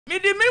me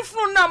di me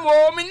funu na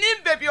mo me ni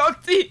baby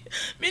oti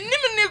me ni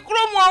me ni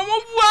kro mo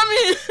bua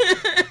mi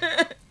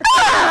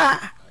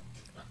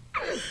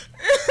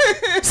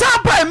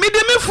Sapa me di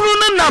me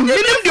funu na me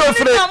ni di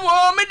ofre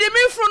me di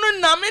me funu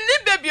na me ni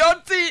baby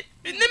oti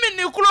me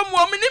ni kro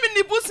mo me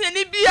ni busi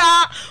ni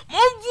bia mo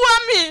bua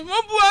mi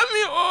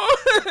oh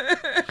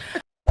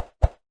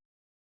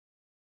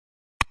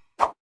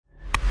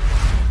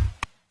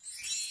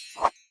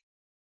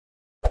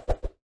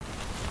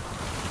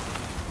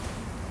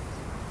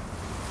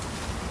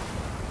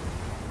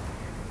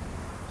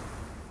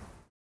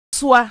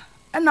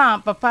na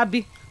papa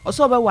bi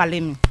oso be wale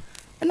mi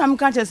na me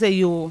kan che say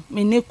yo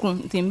me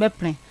nekun nti me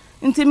plan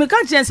nti me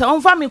kan che say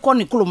on fa me ko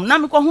ne klom na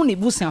me ko hu ne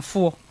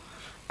busiafo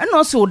na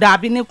o se o da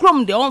bi ne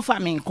klom de on fa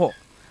me ko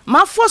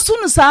ma fo su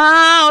no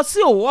sa o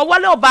se o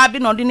wale o ba bi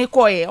no de ne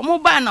ko ye o mo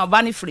ba na o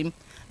ba ne frim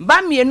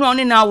ba me enu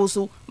on na wo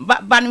so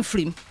ba ne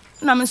frim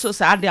na me so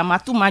sa ade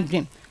amatu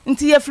madwen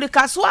nti ye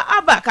frika so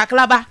aba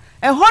kaklaba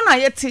ho na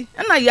yeti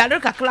na yare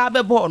kakla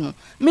be bo no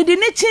me di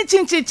ne chin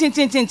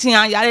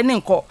yare ne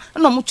nko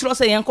na mo twiro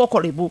se yen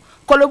kolebu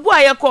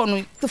aye ko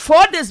no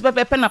 4 days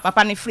be na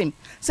papa ne frame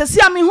se si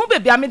am hu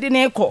bebi am di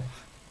ne ko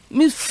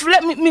mi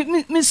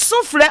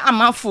sufre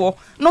amafo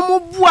no mo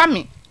bua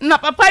mi na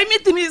papa mi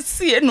ti mi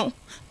sie no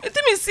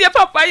mi sie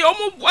papa ye o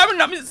mo bua mi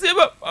na mi sie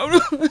papa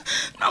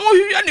na mo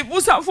hwia ne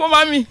busa fo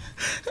mami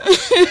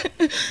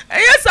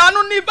yes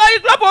anu ni bai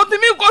club o ti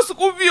mi ko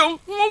school bio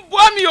mo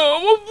bua mi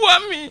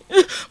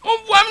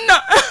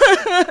na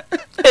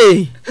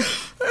eh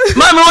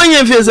mami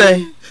wonye fie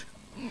say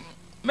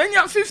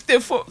menya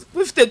 54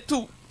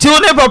 52 ti o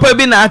ne papa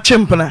bi na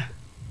atwempna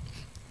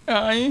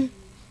ai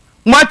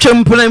mo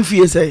atwempna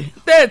fie say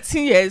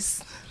 13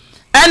 years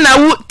and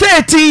now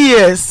 13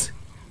 years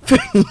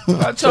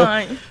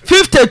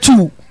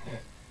 52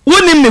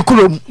 wonim ne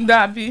kurom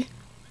dabi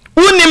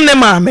wonim ne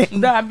maame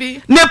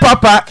dabi ne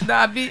papa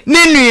dabi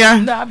ne nua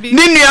dabi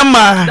ne nua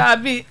ma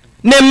dabi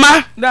ne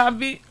ma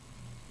dabi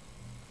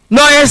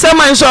no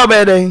yesama nso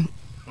obeden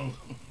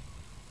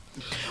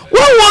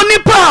wo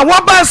nipa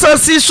wo ba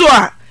asasi so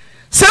a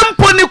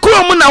sempo ne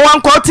kurom na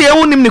wankote e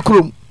wonim ne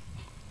kurom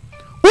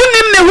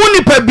wonim ne hu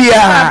nipa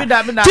bia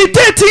ti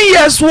 13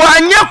 years wo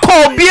anya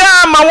ko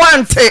bia ma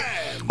wante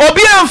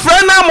obi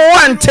amfra na mo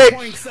wante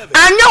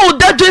anya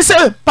udadwe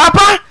se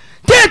papa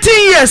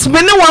 13 years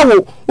me ne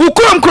wawo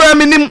ukurom kura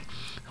menim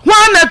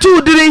hwa na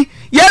tu diri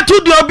ya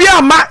tu di obi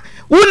ama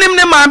wonim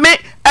ne maame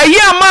ayi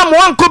ama mo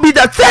wanko bi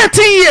da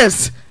 13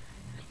 years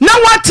na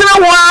watena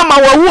ho ama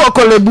wawu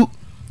okolebu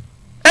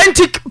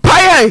enti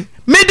pai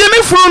me de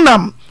me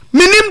frunam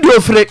menim do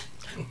ofre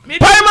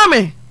pai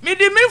mame me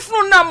di me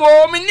frunam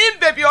o me nim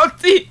baby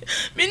oti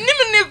me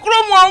nim ne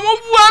krom o mo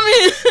bua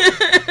mi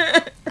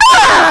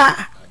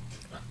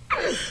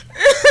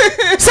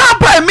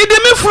Sapa me de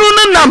me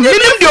funu nam me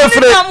nim di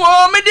ofre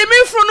me de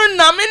me funu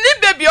nam me ni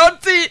baby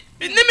oti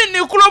me nim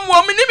ni krom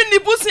o me nim ni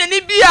busi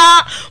ni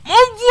bia mo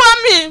bua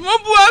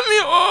mi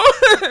oh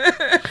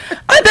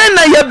adan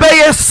na ye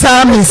be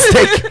some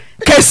mistake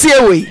kese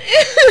we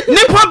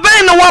nipa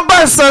ben na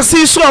waba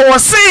sansi so wo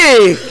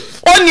se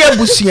oni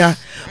abusia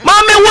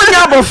mama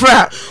wonya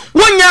abofra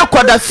wonya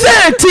akwada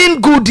 13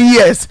 good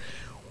years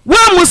wa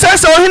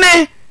musasa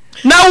ohene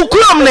na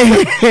ukrom ne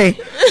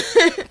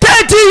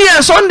 30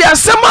 years on the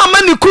asema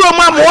mani krom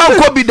am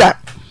wanko bida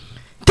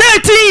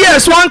 30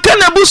 years wan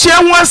kana busia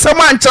ho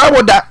asema ankyra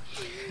woda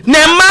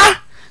ne ma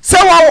se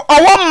wa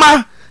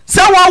owoma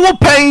se wa wo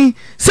pen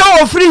se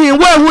wo free hin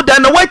wa hu da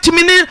na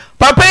watimi ni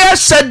papa ya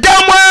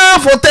shedama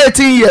for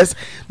 13 years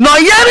no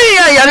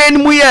yare ni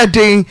mu ya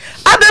den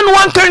adan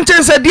wan kan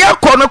chen se dia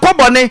ko no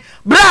kobone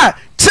bra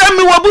tell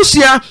me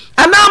wabusia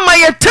ana ma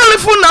ye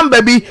telephone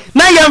number bi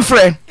na ye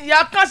mfre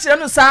ya ka kire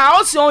no sa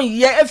o se on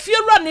ye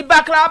efiewura ni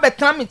bakra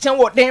betan me chen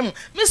wo dem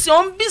me se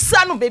on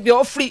bisa no baby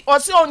o free o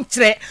se on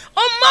kire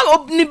on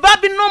ma ni ba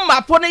bi no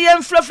ma po ne ye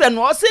mfrefre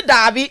no o se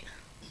daabi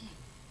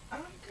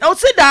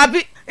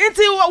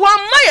nti wa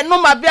ma ye no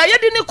ma bia ye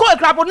di ni ko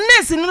krabo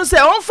nurse ni se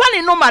on fa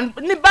ni no ma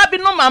ni ba bi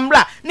no ma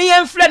mra ni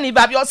ye mfre ni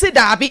ba bi o se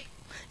daabi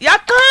ya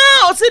ka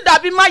o se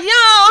daabi ma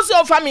ya o se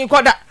o fa mi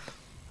koda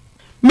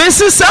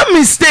Mrs. Some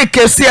mistake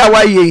kesi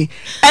awaye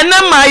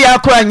ena ma ya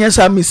akora anya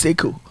some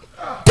mistake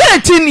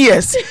 13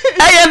 years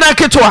aya na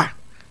ketwa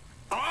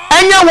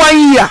anya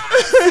 1 year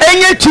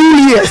anya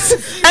 2 years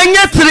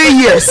anya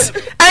 3 years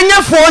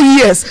anya 4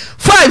 years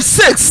 5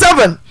 6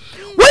 7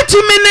 what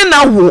you mean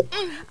na wo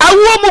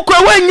awo mu kwa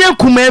wanya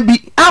kuma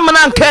bi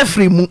amana nka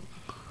free mu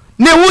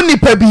ne wu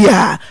nipa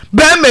bia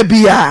ba ma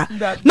bia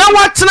na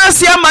watena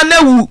se ama na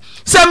wu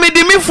se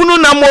medi mi funu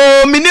na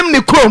mo minim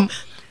ne krom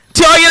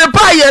ti oyere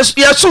pa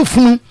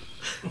yesufunu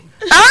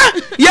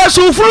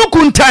yesufunu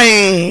kuntan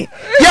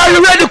ya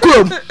ready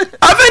krom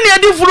aveni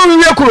adi funu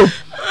hwe krom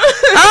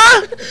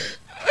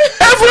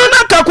efunu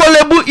na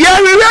kakolebu ya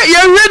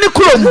ready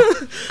krom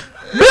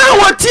bia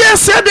wotie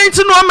se den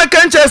ti no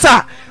meka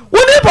nchesa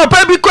woni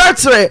papa bi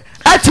kwatre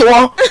ati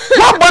wo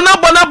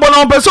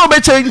bona person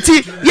obeche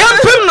nti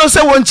yampem no se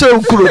wonche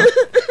krom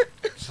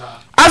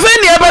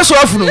aveni ebe so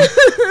afunu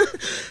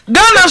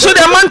Ghana so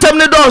de mantem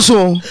ne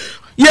donso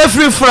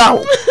yɛfiri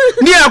fraw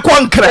ne akɔ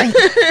nkran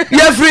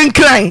yɛfiri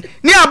nkran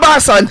ne aba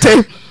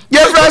asante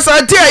yɛfiri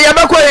asante a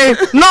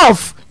yɛbɛkɔ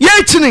north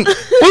yɛkyini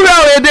wura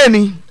a wɔyɛ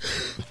ni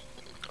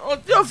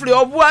Ofri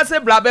obuase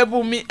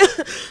blabebu mi.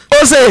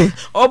 Ose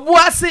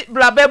Obuase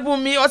blabebu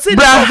mi. Osi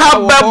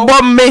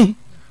brahabebo mi.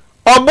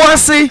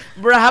 Obuase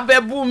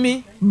brahabebu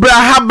mi.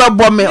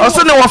 Brahabebo mi.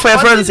 Osi ni wofa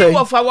friend say. Osi ni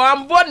wofa wa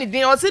mbo ni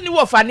din. Osi ni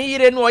wofa ni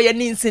yire no oye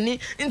ni nsini.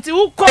 Nti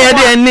uko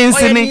oye ni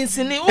nsini.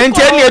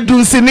 Nti eni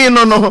edunsini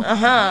no.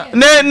 Aha.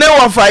 Ne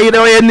wofa yire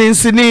oye ni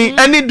nsini.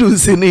 Eni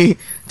dunsini.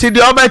 Ti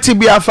de obeti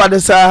bi afa de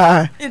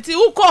sa. Nti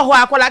uko ho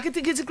akola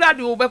kitikiti kra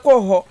de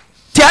obekọ ho.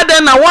 Ti ade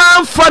na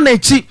wan fa na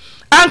chi.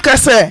 Anka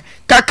se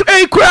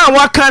kakrai kura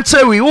waka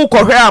chewi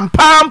ukọhwe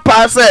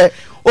ampampa se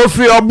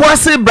ofiri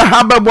oboase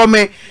brahabebo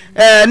me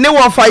ne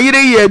wofa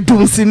yire ye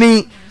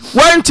dunsini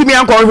wantimi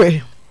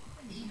ankọhwe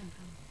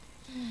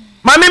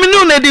mame me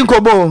nu na di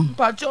nkobo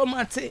Pacho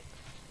mate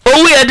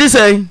owu ye di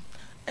say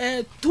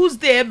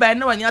Tuesday by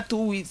na wanya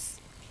 2 weeks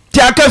ti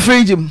aka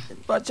fridge m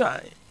Pacho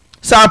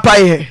sa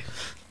pai he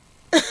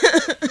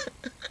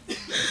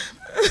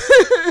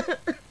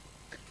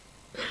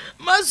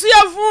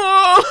Masuafu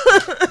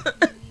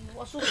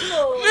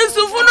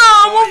Misufuno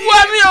mo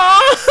bua mi o.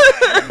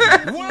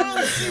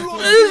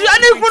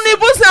 Jani kuni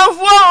bo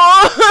sanfo o.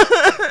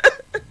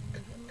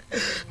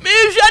 Mi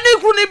jani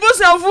kuni bo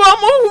sanfo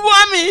mo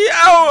bua mi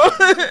o.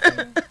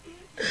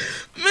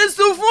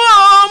 Misufu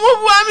mo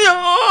bua mi o.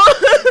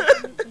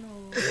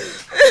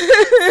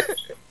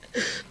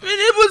 Mi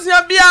ni bo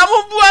sia bia mo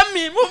bua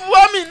mi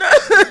na.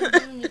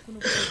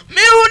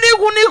 Mi huni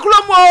kuni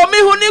klom o, mi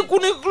huni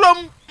kuni klom.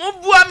 Mo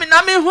bua mi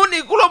na mi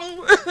huni klom.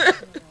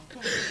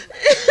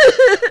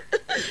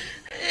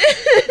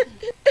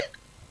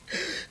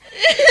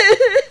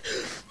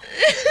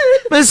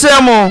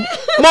 Mesemo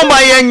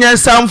mama yenya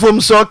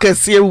samfom so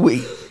kese we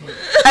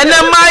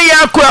ene ma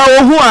ya kwa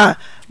ohu a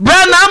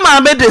bra na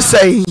ma be de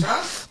sei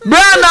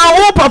bra na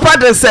wo papa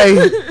de sei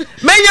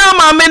menya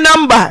ma me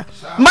number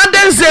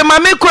madense ma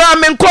me kura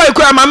me nkoi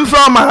kura ma me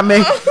from ma me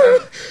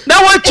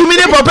na wo tumi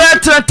ne papa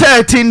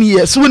 13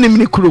 years woni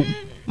me kuro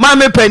ma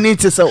me pani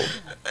te so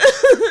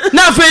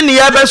na fe ni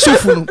ya be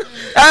sufunu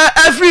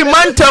every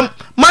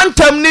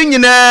mantam ni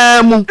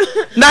nyina mu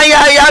na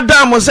ya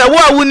dam se wo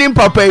awuni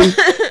papa yi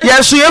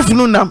ya so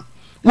yefunu nam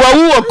wo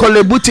wu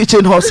Kolebu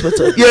teaching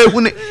hospital ye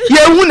hu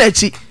na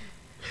chi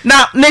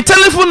na ne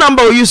telephone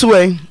number you use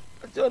when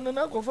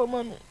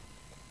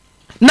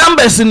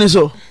numbers ni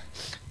so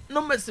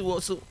numbers wo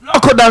so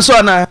lock da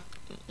so na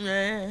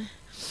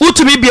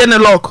utumi bie ne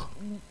lock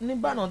ni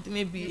ba no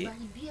timi bie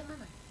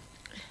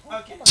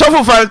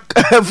so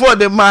for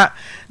the ma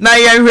na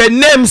yehwe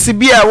names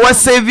bi a wo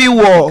save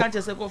wo ka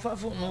che se ko fa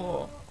phone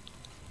wo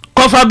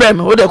kofa brem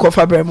wo de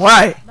kofa brem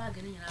why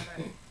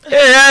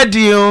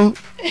adio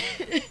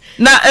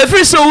na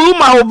every so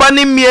woman wo ba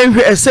ne mie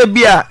hwe se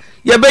bi a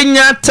ye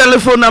benya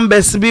telephone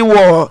numbers bi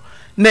wo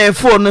na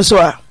phone so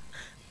a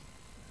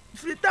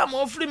free time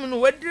o free me no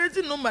we direct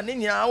number ne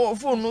nya wo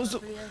phone no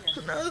so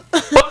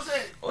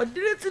o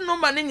direct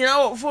number ne nya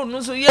wo phone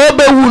no so ye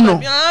obewu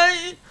no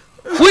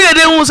we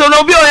dey hu so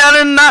no bi o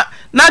ya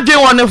na dwen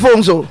won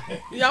phone so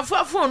ya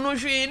fa phone no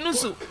hwe no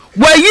so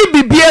wa yi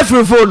bibi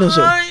every phone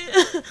so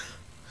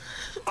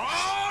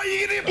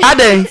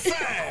Aden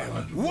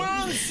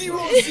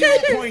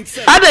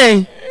 100.7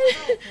 Aden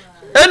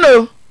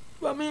Hello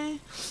Mami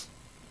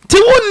ti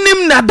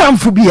wonnim na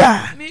damfo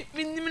bia mi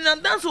na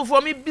danso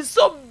for me bi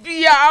so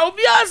bia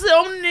obi ase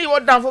omni wo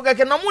danfo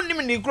keke na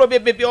munnim ni kro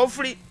bebe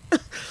ofri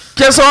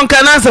keso on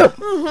kanasa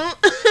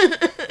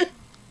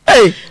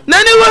eh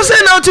nani wo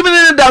say na otimi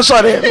ni da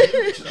sore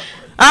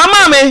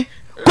amame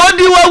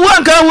kodi wa wu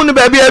anka hu ni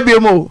baby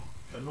abiemo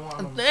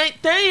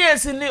 10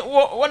 years ni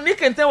wo ni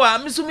kente wa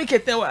misumi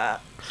kente wa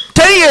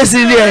 10 years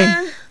ni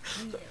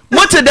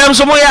mote dem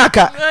so mo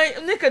yaka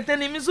ni kente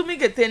ni misumi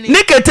kente ni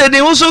ni kete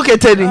ni usu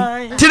kete ni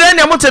tire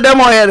ne mote dem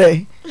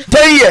oyere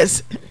 10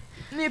 years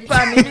ni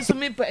pa ni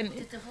misumi pa ni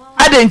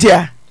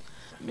adentia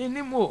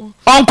minimo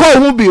onko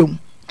hu biom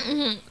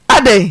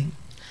aden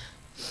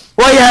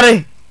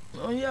oyare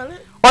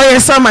oye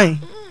samai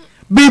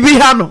bibi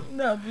hano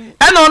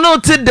eno no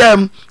ti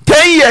dem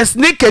 10 years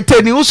ni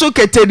kete ni usu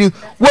kete ni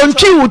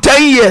wontwi wu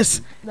 10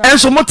 years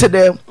enso mote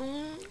dem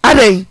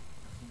aden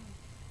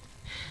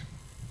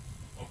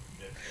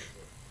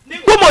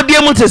Komo die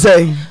mu te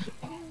say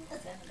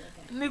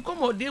ni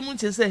komo die mu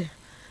te say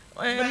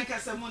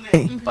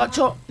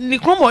mpacho ni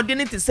komo die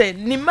ni te say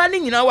ni mani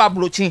nyina wa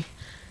blochi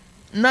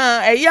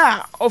na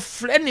eya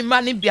ofre ni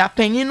mani bia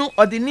panyinu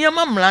odi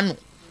niam mra no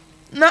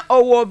na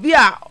owo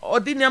bia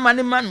odi niam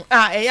ni manu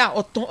eya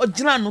oton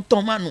ogina no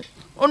ton manu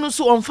onu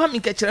so onfa mi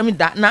kekere mi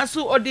da na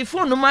so odi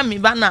phone ma mi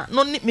ba na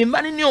no mi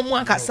mani ni omu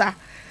akasa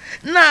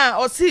na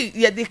osi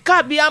ye de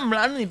ka bia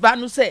mra no ba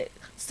no se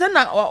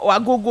na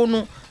wagogo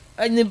no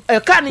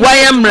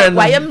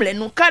wayemre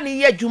no ka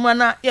ni ye dwuma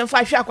na ye mfa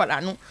hwe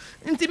akwala no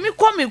nti mi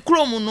kọ mi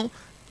krom no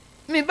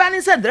mi ba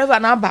ni se driver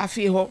na ba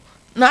fi ho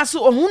na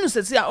so ohunu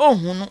sesi a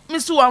ohunu mi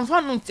so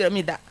wamfa no ntire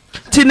mi da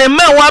ti ne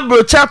ma wa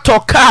brocha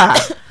toka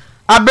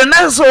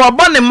Abena so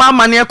wabɔ ne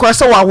mama ne kwa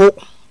sɛ wawo.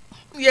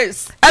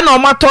 Yes. Ɛna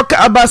ɔma tɔka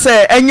aba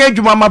sɛ ɛnyɛ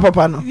adwuma ma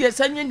papa no. Yes,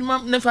 ɛnyɛ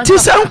adwuma ne fa. Ti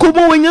sɛ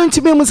nkomo wonya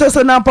ntimi mu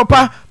sɛ na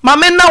papa ma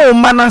me na wo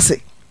ma na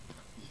se.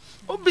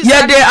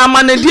 Yɛde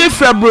amanedie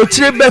fra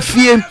brokyire ba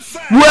fie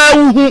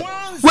wawu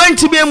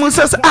wantimi mu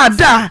sɛ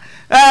ada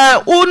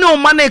wo ne wo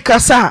ma ne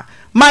kasa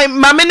ma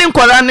me ne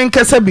nkɔra ne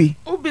nkasa bi.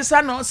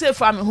 Ubisa no se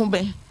fa me ho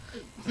ben.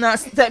 Na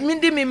me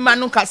di me ma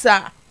no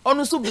kasa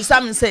ɔno so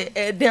bisa me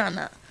sɛ den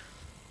ana.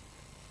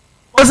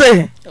 O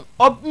se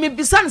me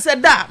bisa ne sɛ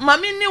da ma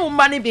me ne wo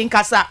ma ne bi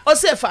nkasa o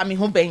se fa me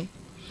ho ben.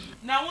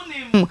 Na wo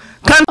ne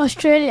kan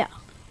Australia.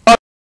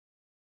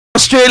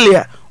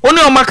 Wo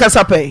ne wo ma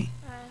kasa pɛ.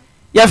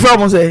 Ya fra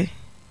mo se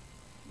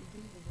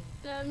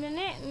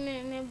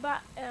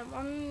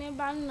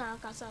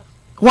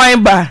Why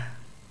ba?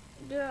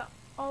 The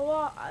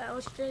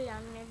Australia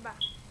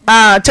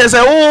never. Chese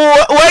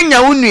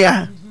wanya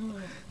unua.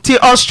 Ti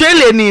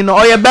Australia ni no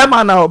oye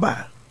bema na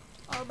oba.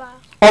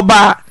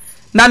 Oba.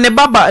 Na ne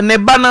baba ne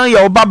ba na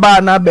ya oba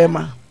ba na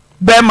bema.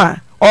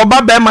 Bema.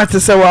 Oba bema te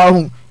se wa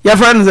hu. Your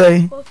friend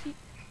say?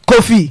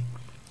 Kofi.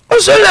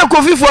 Australia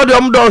kofi for the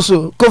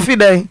omdoso. Kofi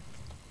dey.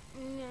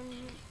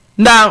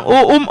 Na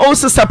o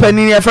sister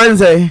penny your friend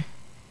say?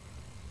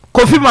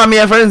 Kofi mama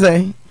your friend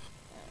say?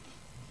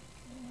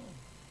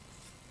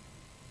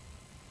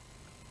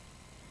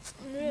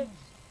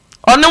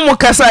 Ono mu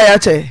kasa ya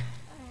che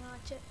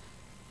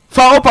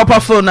fa o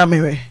papa phone na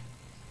mewe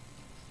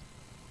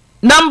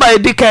number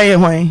edika ye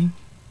hwan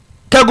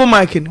kago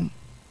marking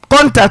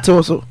contact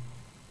also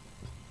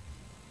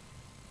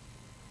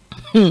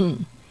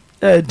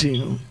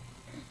edi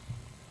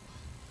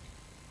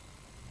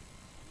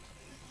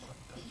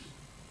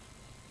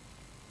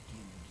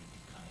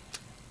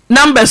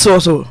number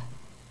also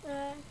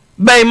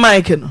by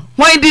mike no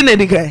why di na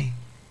edika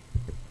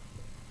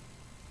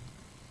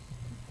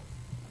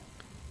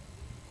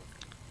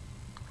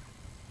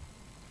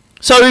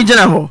so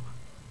original ho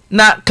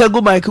na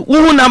kago mike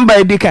wo number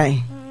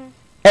edikan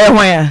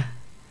hwan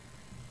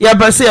ya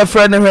ba se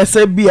friend na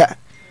se bia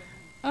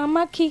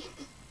Amaki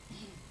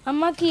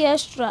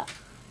extra.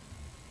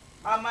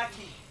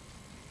 Amaki.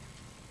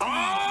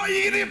 Oh,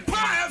 you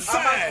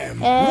FM.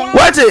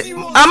 What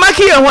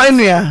Amaki hwan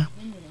nua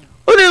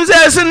unim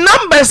say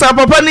numbers a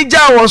papa ni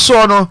ja wo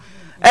so no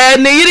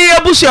ne yiri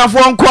abusuafo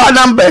nko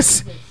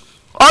numbers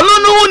ono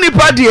no hu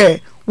nipa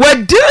de we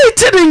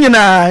delete ni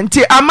nyina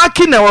nti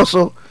Amaki na wo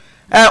so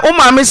o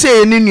ma me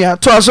say ni nua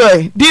to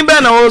so din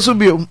be na wo so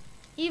biom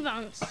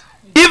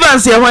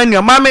Evans ye hwan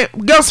nua ma me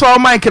girls for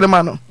mic ne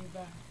ma no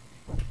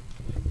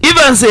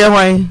Evans ye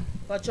hwan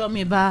Pacho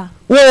mi ba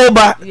wo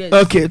ba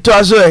okay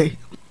to so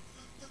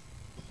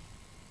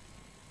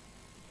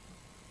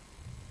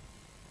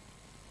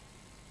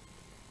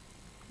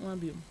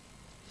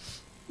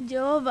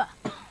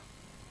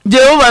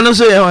Jehovah no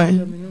so ye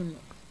hwan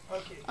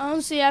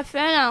So your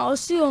friend I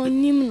see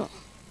onim no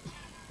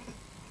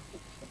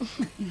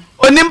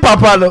onim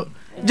papa no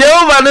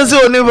Jehovah no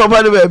so onim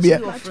papa no ba bia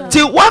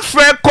ti what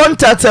friend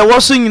contact e wo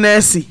so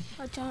nyina si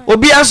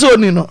obi aso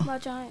oni no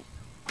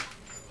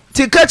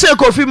ti kache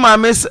kofi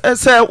mame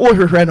se wo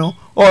hwehwe no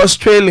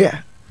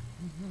Australia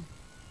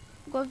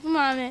Kofi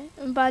mame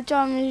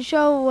mpacho me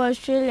show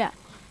Australia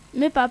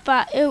me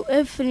papa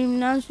efrim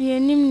na so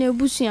yenim na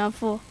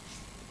ebusuafo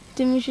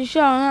ti me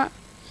hwehwe ona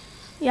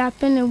ya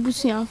pen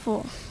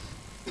ebusuafo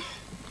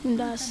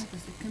ndas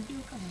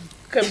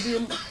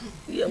kambium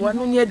ya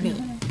wanu nyedi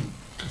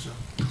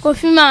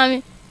Kofi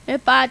mame me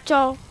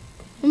pacho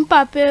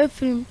mpapa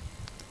efrim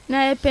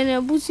na pen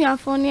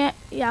ebusuafo ne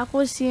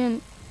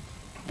yakosien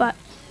pa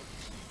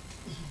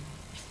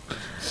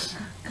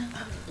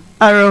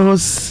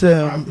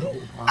Arosem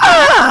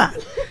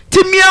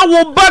timia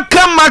wo ba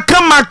kama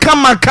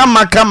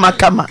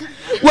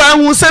wa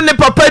hu se ne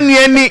papa ni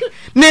ani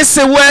ne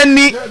se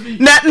wani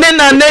na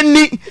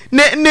nani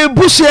ne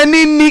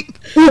bushani ni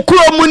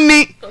ukromu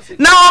ni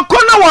na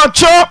okona wo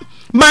cho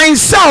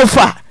myself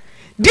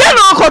dia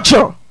na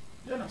okocho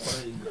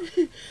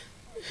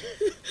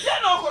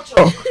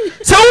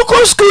so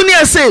uko school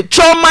ni say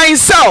cho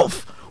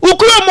myself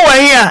ukromu wa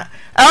here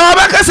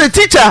awabaka se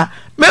teacher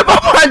me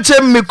papa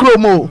chem me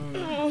kromo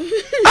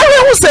awe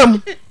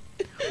husem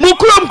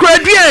mukrom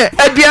kradie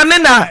aduane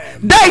na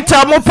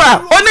daita mo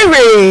pa oni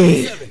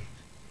hwe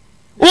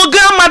wo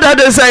grandmother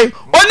dey say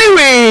oni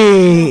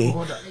hwe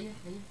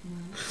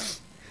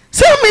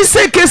so me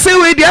say kese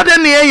we dia de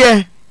ne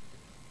ye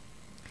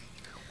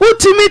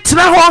utimi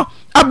tra ho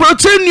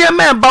abroche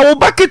niema ba wo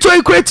baketo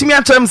ikretimi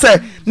atem say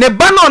ne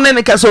ba na one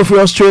ne kase of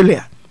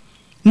Australia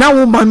na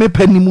wo ma me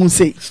panimu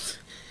say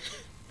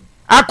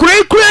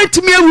akure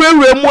timi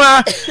awurawura mu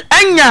a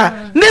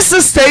anya ne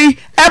sister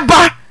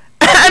eba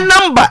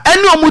number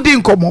ene omudi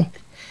nkomo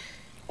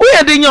wo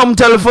ye de nyom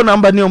telephone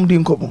number ne omudi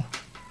nkomo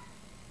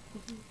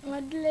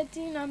delete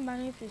number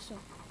ne fiso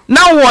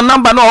na wo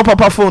number na o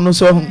papa phone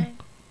so ho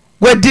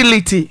we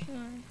delete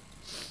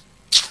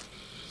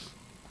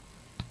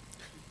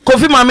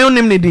Kofi mame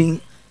onim ne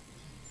din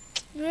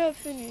me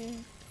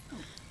fini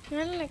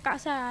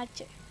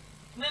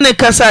ne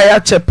kasa ya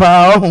che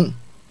pa ho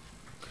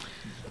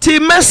Ti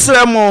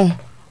mesra mo.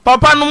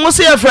 Papa no mo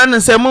se your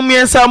friend say mo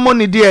miensa mo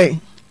ni de.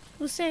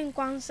 Hussein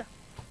Kwansa.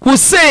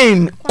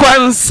 Hussein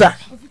Kwansa.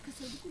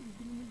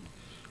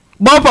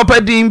 Bo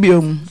papa din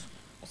biom.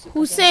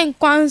 Hussein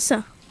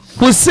Kwansa.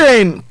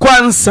 Hussein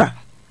Kwansa.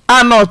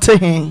 Anote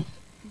hen.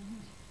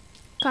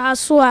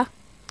 Kasua.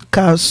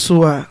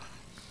 Kasua.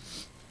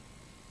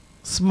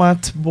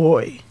 Smart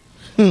boy.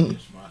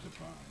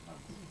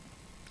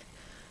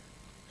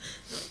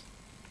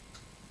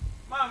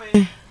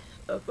 Mami.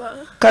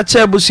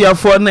 Kache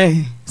busuafo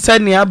ne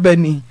sani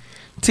abani.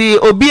 Ti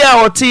obi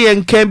a oti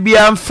yenka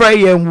bia mfra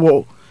yen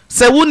wo.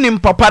 Se wonim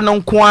papa no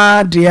nko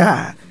a de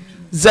a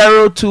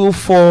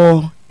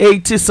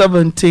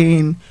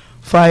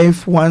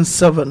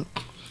 0248017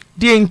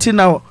 die nti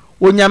na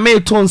wonyame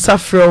to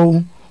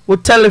nsafrɛ wo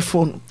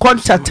telephone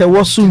contact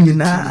wo so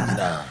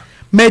nyina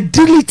me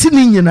delete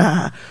ni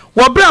nyina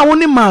wo bra wo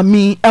ni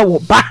mami e wo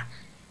ba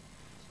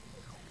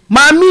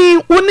mami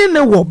woni ne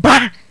wo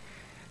ba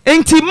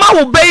enti ma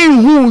wo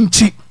bɛyi hu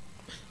nti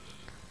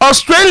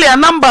Australia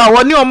number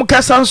woni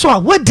omkasa nso a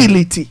wo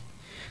delete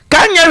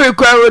kanya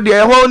require de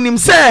ho nim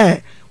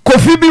se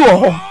kofi bi wo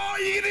ho.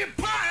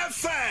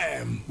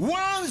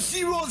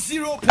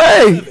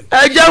 Hey,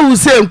 Aja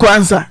Hussein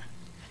Kwansa.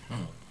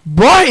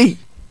 Boy.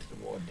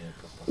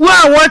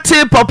 What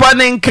papa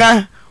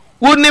ninka?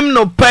 Wunim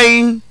no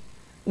pain.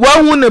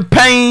 Wu no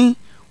pain.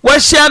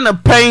 Share no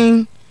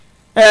pain.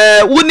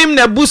 Wunim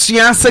na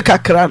busua se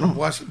kakra no.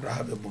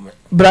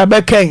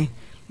 Brabe kai.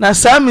 Na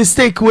sa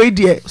mistake we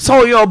die.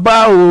 So your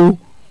ba o.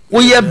 Wo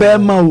ye be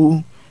ma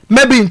o.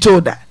 Maybe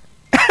into that.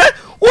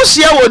 Wo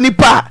share wo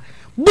nipa.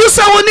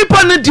 Busa wo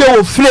nipa no de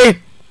wo fre.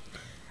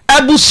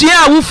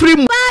 Abusia wo free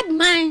bad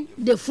mind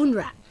the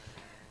funeral.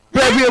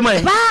 Bad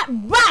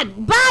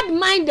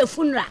mind the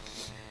funeral.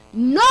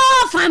 No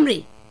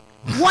family.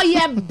 What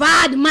ye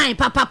bad mind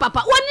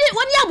papa. When you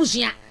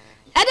abusia.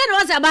 I don't know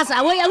what's about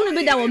where you want to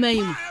be that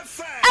woman.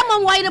 I'm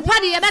on why the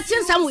party about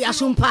since some we are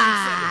soon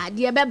pa.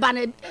 Dear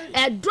Beban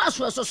a dress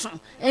was so strong.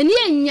 And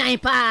ye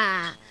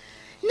pa.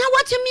 Now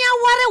what you mean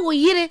what we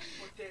hear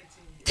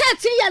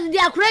 30 years they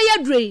are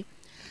crying dream.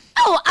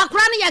 Oh, a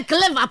crying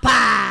clever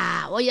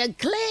pa. Oh, you're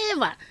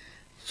clever.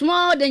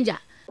 Small danger.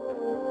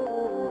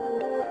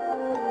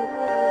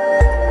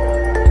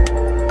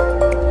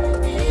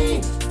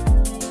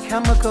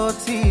 Khemical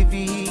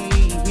TV.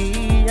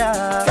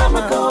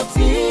 Khemical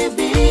TV.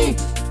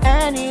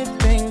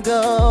 Anything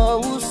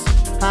goes.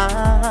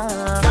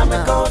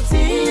 Khemical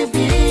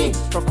TV.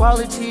 For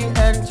quality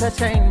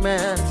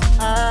entertainment.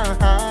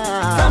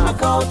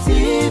 Khemical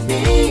TV.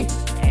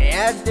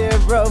 At the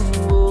room.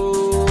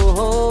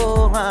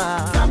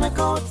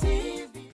 Khemical TV.